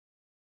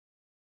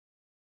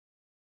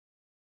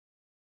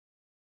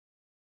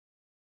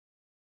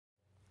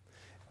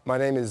My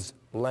name is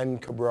Len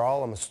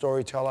Cabral. I'm a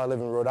storyteller. I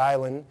live in Rhode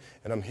Island,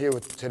 and I'm here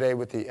today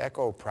with the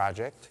Echo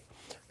Project.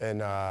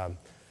 And I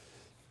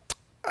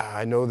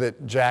know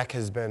that Jack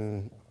has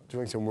been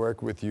doing some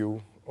work with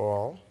you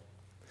all.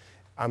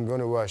 I'm going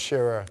to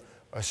share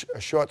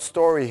a short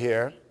story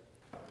here.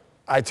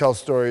 I tell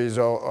stories,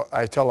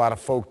 I tell a lot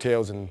of folk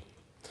tales, and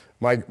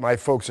my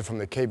folks are from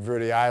the Cape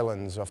Verde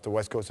Islands off the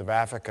west coast of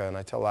Africa, and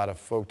I tell a lot of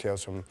folk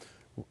tales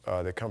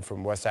that come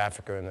from West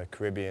Africa and the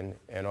Caribbean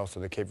and also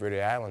the Cape Verde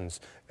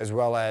Islands, as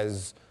well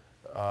as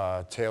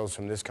tales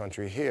from this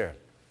country here.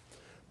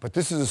 But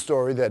this is a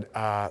story that,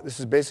 this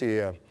is basically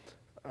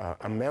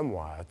a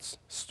memoir. It's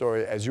a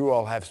story, as you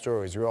all have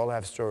stories. We all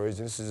have stories,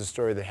 and this is a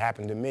story that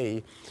happened to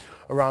me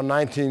around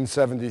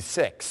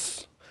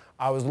 1976.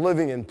 I was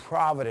living in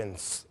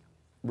Providence,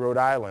 Rhode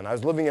Island. I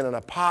was living in an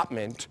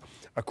apartment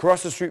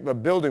across the street from a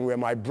building where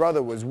my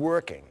brother was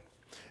working.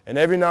 And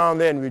every now and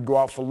then we'd go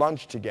out for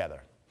lunch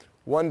together.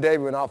 One day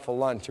we went out for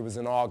lunch. It was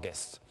in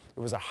August. It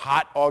was a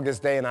hot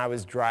August day and I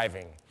was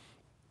driving.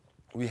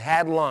 We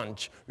had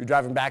lunch. We were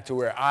driving back to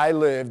where I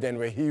lived and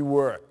where he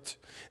worked.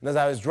 And as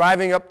I was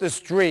driving up the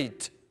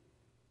street,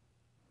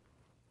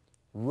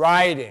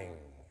 riding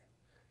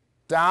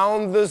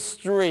down the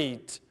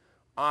street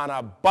on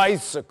a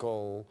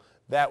bicycle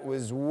that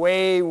was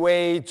way,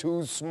 way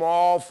too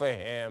small for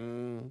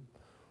him,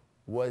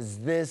 was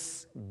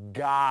this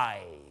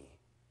guy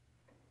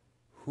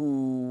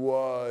who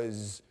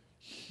was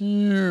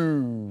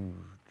huge.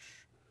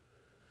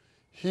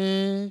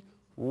 He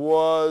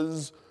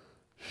was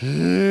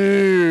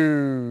huge.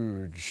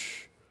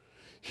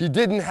 He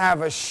didn't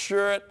have a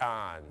shirt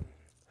on.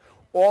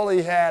 All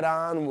he had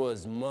on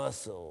was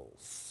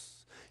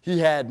muscles. He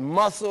had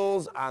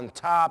muscles on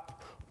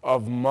top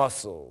of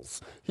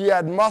muscles. He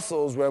had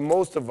muscles where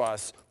most of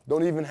us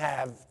don't even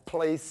have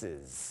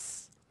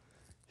places.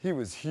 He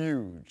was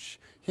huge.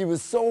 He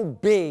was so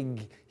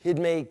big, he'd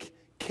make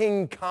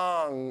King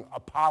Kong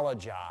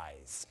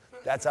apologize.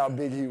 That's how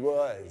big he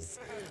was.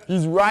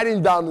 He's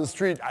riding down the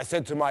street. I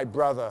said to my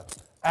brother,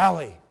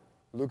 Allie,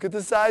 look at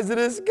the size of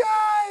this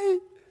guy.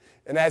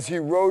 And as he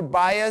rode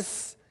by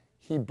us,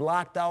 he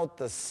blocked out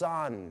the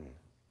sun.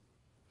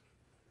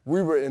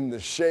 We were in the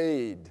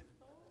shade.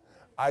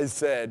 I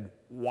said,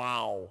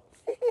 wow.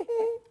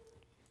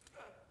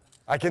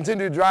 I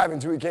continued driving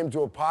until we came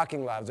to a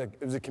parking lot.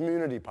 It was a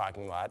community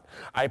parking lot.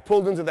 I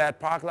pulled into that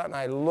parking lot and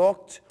I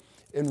looked,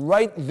 and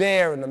right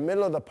there in the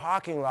middle of the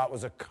parking lot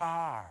was a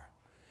car.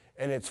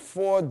 And its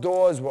 4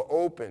 doors were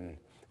open,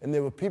 and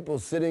there were people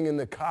sitting in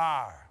the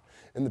car.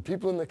 And the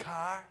people in the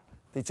car,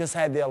 they just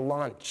had their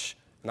lunch.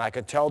 And I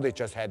could tell they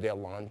just had their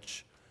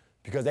lunch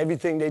because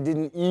everything they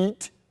didn't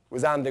eat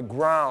was on the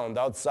ground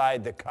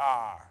outside the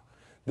car.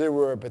 There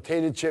were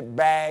potato chip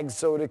bags,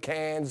 soda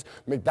cans,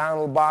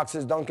 McDonald's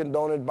boxes, Dunkin'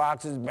 Donut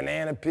boxes,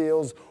 banana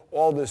peels,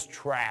 all this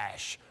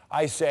trash.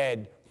 I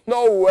said,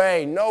 no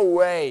way, no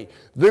way.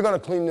 They're going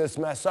to clean this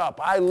mess up.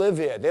 I live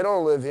here. They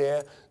don't live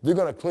here. They're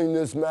going to clean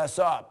this mess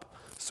up.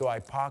 So I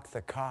parked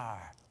the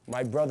car.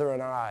 My brother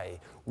and I,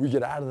 we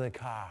get out of the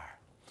car.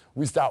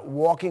 We start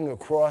walking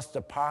across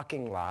the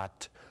parking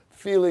lot,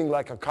 feeling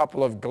like a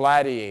couple of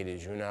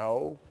gladiators, you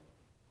know?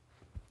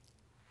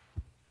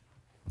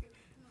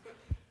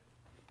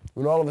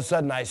 When all of a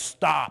sudden I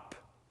stop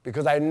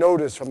because I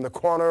noticed from the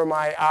corner of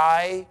my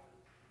eye,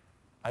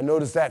 I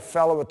noticed that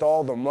fellow with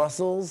all the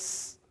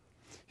muscles.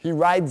 He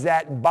rides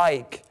that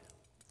bike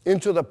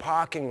into the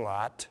parking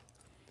lot,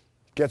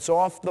 gets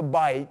off the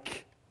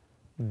bike,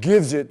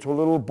 gives it to a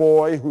little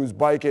boy whose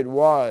bike it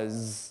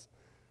was,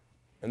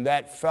 and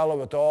that fellow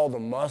with all the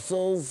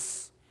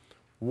muscles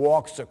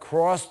walks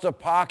across the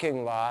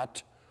parking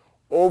lot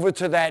over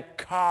to that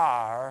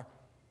car,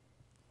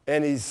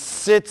 and he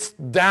sits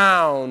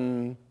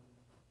down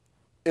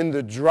in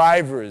the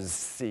driver's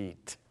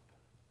seat.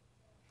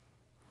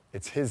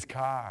 It's his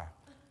car.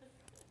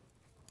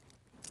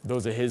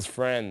 Those are his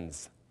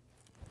friends.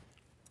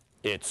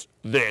 It's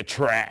their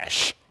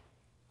trash.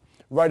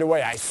 Right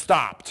away, I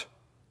stopped.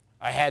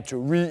 I had to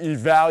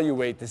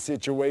reevaluate the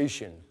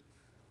situation.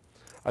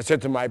 I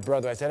said to my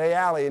brother, I said, hey,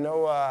 Allie, you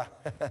know,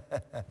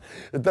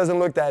 it doesn't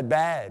look that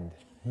bad.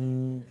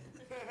 And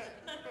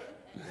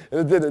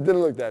it didn't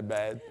look that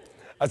bad.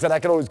 I said, I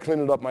can always clean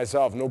it up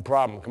myself, no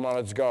problem. Come on,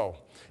 let's go.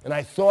 And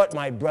I thought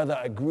my brother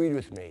agreed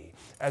with me.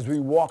 As we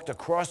walked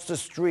across the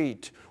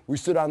street, we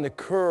stood on the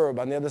curb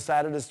on the other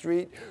side of the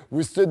street.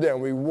 We stood there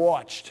and we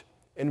watched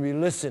and we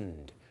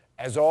listened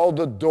as all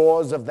the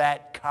doors of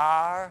that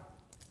car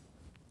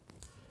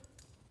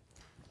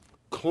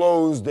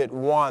closed at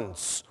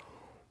once.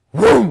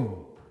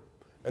 Boom!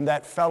 And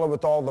that fellow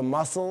with all the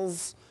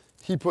muscles,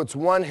 he puts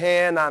one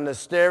hand on the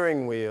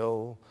steering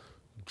wheel,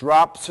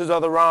 drops his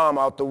other arm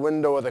out the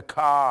window of the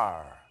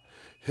car.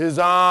 His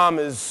arm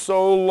is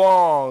so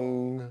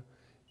long,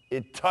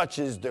 it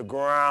touches the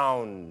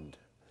ground.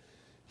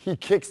 He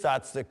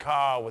kickstarts the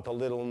car with a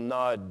little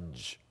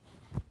nudge.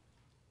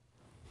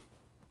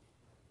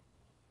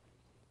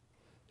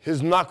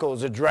 His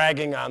knuckles are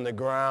dragging on the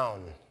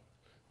ground.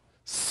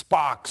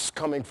 Sparks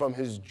coming from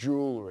his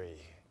jewelry.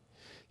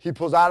 He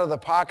pulls out of the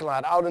parking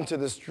lot, out into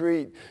the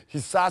street. He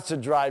starts to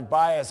drive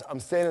by us. I'm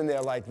standing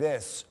there like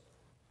this.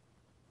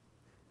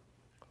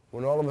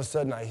 When all of a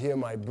sudden I hear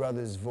my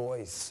brother's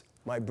voice.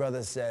 My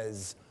brother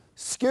says,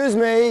 "Excuse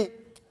me,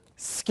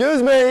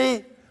 excuse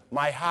me."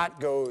 My heart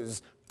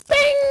goes,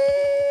 bing!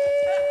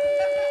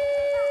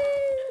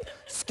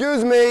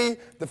 Excuse me.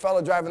 The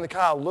fellow driving the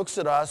car looks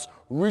at us,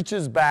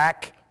 reaches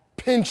back,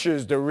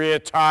 pinches the rear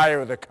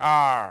tire of the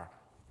car.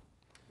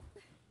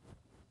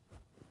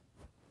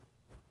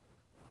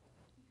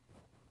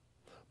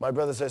 My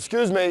brother says,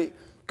 "Excuse me,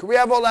 could we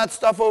have all that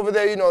stuff over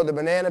there? You know, the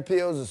banana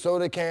peels, the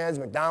soda cans,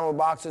 McDonald's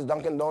boxes,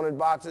 Dunkin' Donut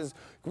boxes.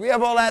 Could we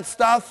have all that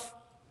stuff?"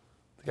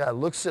 The guy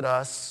looks at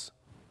us,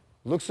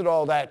 looks at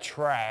all that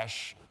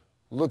trash,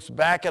 looks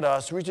back at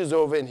us, reaches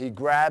over, and he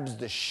grabs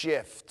the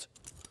shift.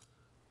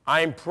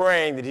 I'm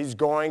praying that he's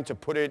going to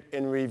put it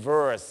in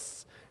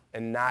reverse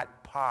and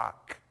not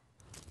park.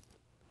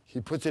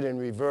 He puts it in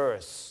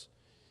reverse.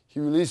 He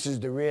releases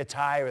the rear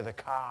tire of the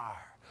car.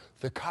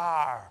 The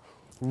car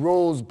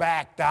rolls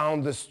back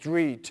down the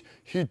street.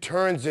 He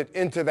turns it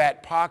into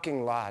that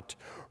parking lot,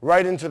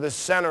 right into the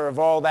center of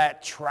all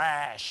that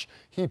trash.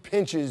 He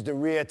pinches the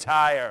rear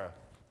tire.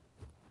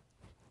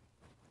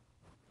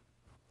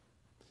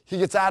 He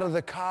gets out of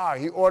the car.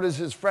 He orders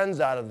his friends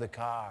out of the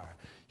car.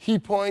 He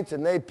points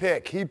and they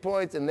pick. He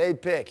points and they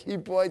pick. He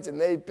points and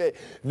they pick.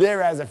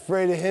 They're as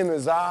afraid of him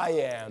as I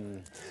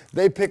am.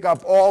 They pick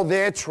up all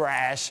their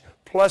trash,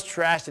 plus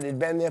trash that had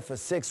been there for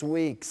 6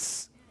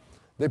 weeks.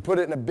 They put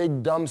it in a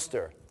big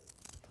dumpster.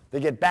 They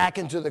get back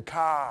into the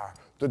car.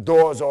 The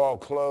doors all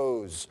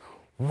close.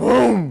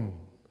 Vroom!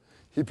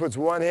 He puts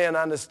one hand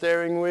on the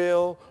steering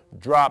wheel,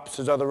 drops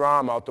his other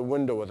arm out the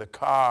window of the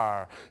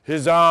car.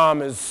 His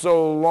arm is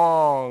so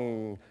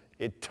long,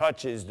 it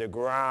touches the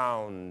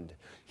ground.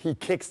 He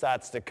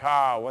kickstarts the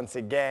car once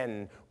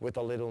again with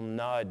a little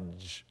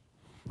nudge.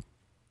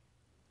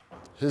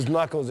 His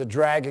knuckles are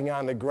dragging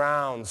on the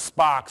ground,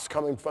 sparks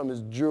coming from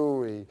his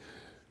jewelry.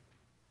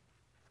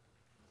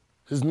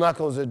 His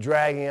knuckles are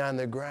dragging on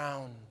the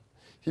ground.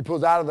 He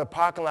pulls out of the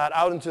parking lot,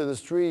 out into the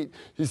street.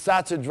 He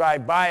starts to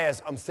drive by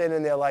us. I'm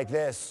standing there like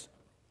this.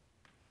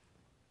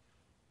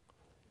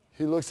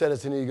 He looks at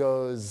us and he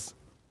goes,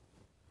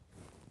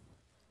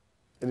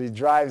 and he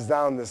drives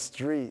down the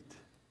street.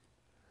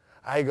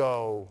 I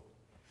go,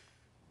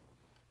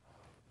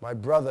 my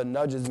brother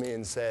nudges me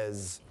and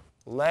says,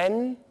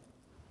 "Len,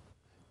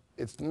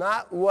 it's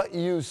not what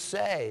you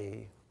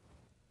say,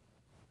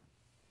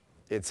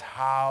 it's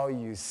how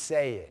you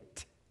say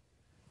it.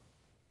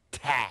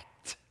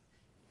 Tact."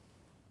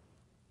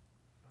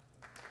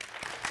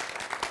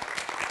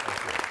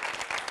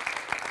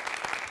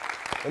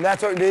 And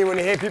that's what we mean when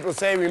you hear people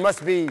say we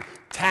must be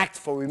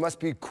tactful, we must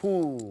be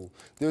cool.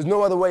 There was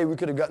no other way we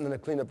could have gotten them to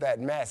clean up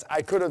that mess.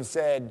 I could have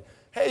said,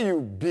 "Hey,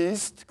 you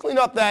beast, clean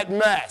up that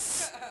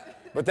mess."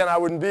 But then I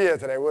wouldn't be here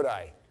today, would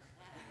I?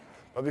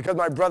 But because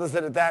my brother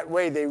said it that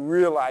way, they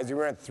realized we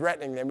weren't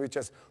threatening them. We were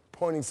just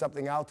pointing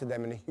something out to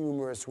them in a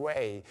humorous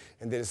way,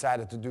 and they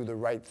decided to do the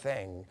right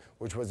thing,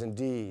 which was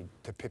indeed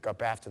to pick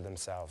up after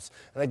themselves.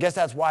 And I guess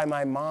that's why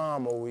my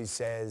mom always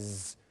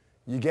says,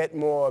 you get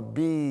more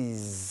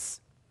bees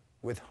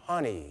with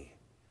honey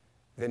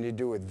than you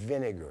do with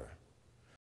vinegar.